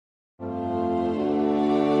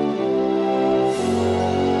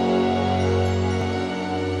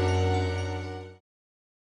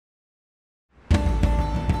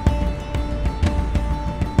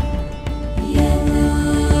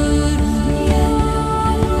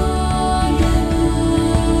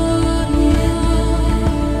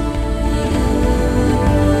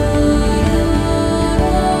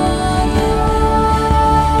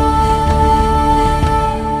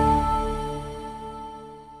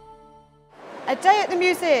A day at the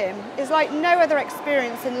museum is like no other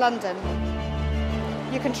experience in London.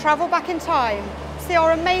 You can travel back in time, see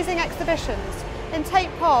our amazing exhibitions, and take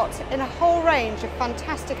part in a whole range of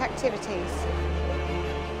fantastic activities.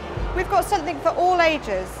 We've got something for all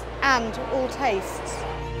ages and all tastes.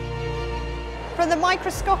 From the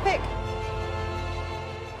microscopic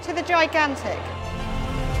to the gigantic,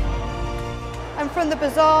 and from the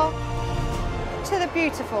bizarre to the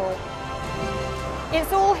beautiful.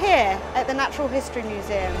 It's all here at the Natural History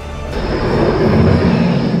Museum.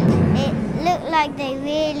 It looked like they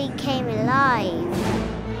really came alive.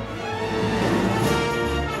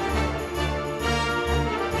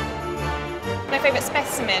 My favourite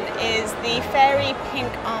specimen is the fairy pink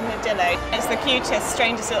armadillo. It's the cutest,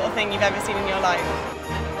 strangest little thing you've ever seen in your life.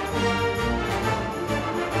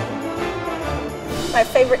 My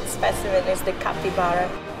favourite specimen is the capybara.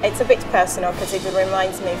 It's a bit personal because it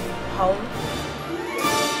reminds me of home.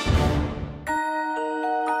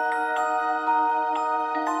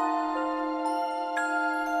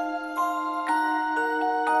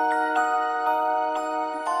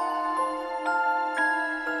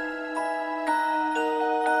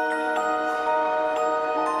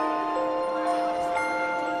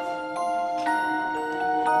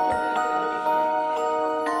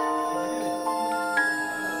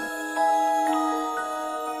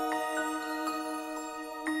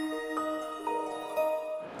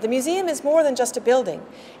 The museum is more than just a building.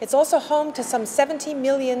 It's also home to some 70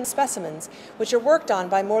 million specimens, which are worked on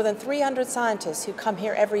by more than 300 scientists who come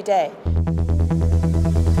here every day.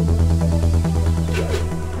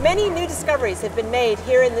 Many new discoveries have been made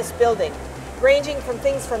here in this building, ranging from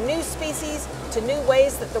things from new species to new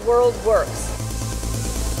ways that the world works.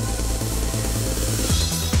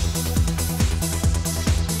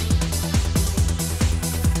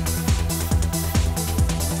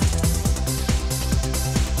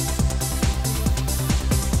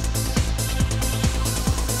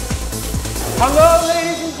 Hello,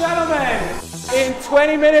 ladies and gentlemen. In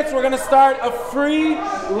 20 minutes, we're going to start a free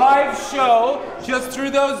live show just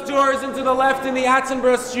through those doors and to the left in the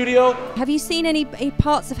Attenborough studio. Have you seen any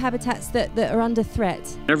parts of habitats that are under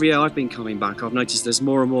threat? Every year I've been coming back, I've noticed there's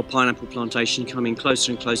more and more pineapple plantation coming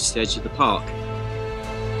closer and closer to the edge of the park.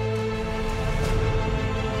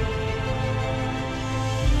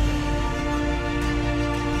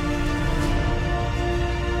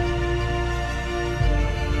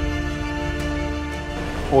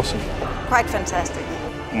 Awesome. Quite fantastic.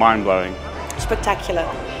 Mind-blowing. Spectacular.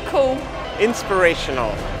 Cool. Inspirational.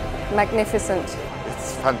 Magnificent.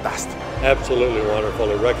 It's fantastic. Absolutely wonderful.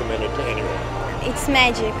 I recommend it to anyone. It's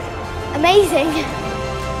magic. Amazing.